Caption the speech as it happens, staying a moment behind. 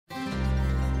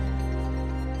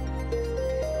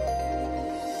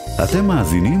אתם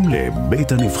מאזינים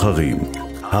לבית הנבחרים,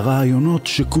 הרעיונות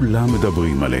שכולם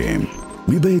מדברים עליהם,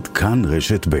 מבית כאן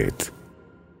רשת בית.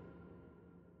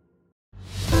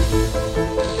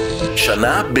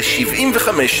 שנה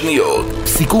ב-75 שניות.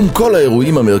 סיכום כל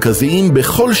האירועים המרכזיים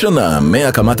בכל שנה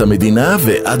מהקמת המדינה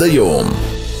ועד היום.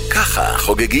 ככה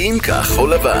חוגגים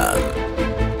כחול לבן.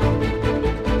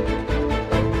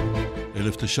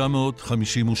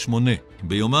 1958.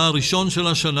 ביומה הראשון של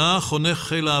השנה חונך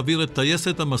חיל האוויר את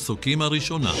טייסת המסוקים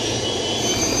הראשונה.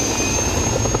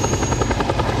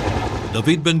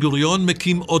 דוד בן גוריון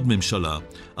מקים עוד ממשלה.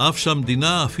 אף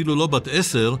שהמדינה אפילו לא בת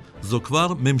 10, זו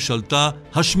כבר ממשלתה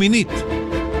השמינית.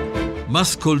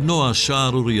 מס קולנוע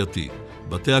שערורייתי.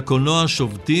 בתי הקולנוע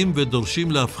שובתים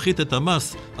ודורשים להפחית את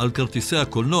המס על כרטיסי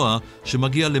הקולנוע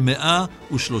שמגיע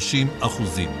ל-130%.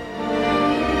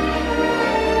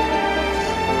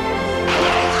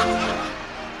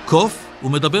 קוף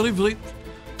ומדבר עברית.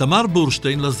 תמר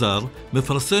בורשטיין לזר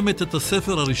מפרסמת את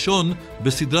הספר הראשון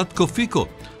בסדרת קופיקו,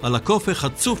 על הקוף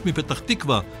החצוף מפתח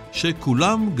תקווה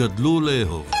שכולם גדלו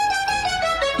לאהוב.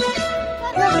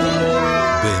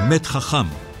 באמת חכם.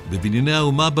 בבנייני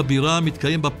האומה בבירה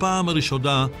מתקיים בפעם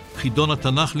הראשונה חידון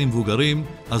התנ"ך למבוגרים,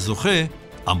 הזוכה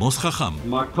עמוס חכם.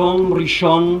 מקום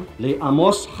ראשון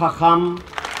לעמוס חכם.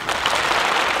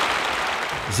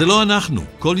 זה לא אנחנו.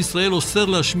 כל ישראל אוסר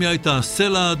להשמיע את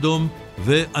הסלע האדום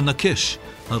וענקש.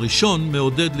 הראשון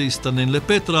מעודד להסתנן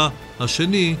לפטרה,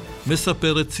 השני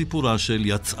מספר את סיפורה של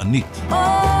יצאנית.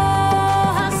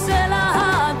 הסלע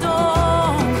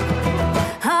האדום,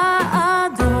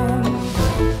 האדום.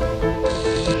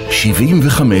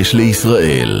 75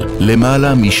 לישראל,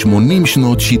 למעלה מ-80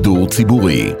 שנות שידור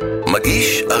ציבורי.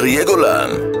 מגיש אריה גולן,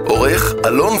 עורך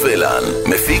אלון ולן,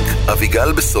 מפיק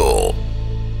אביגל בסור.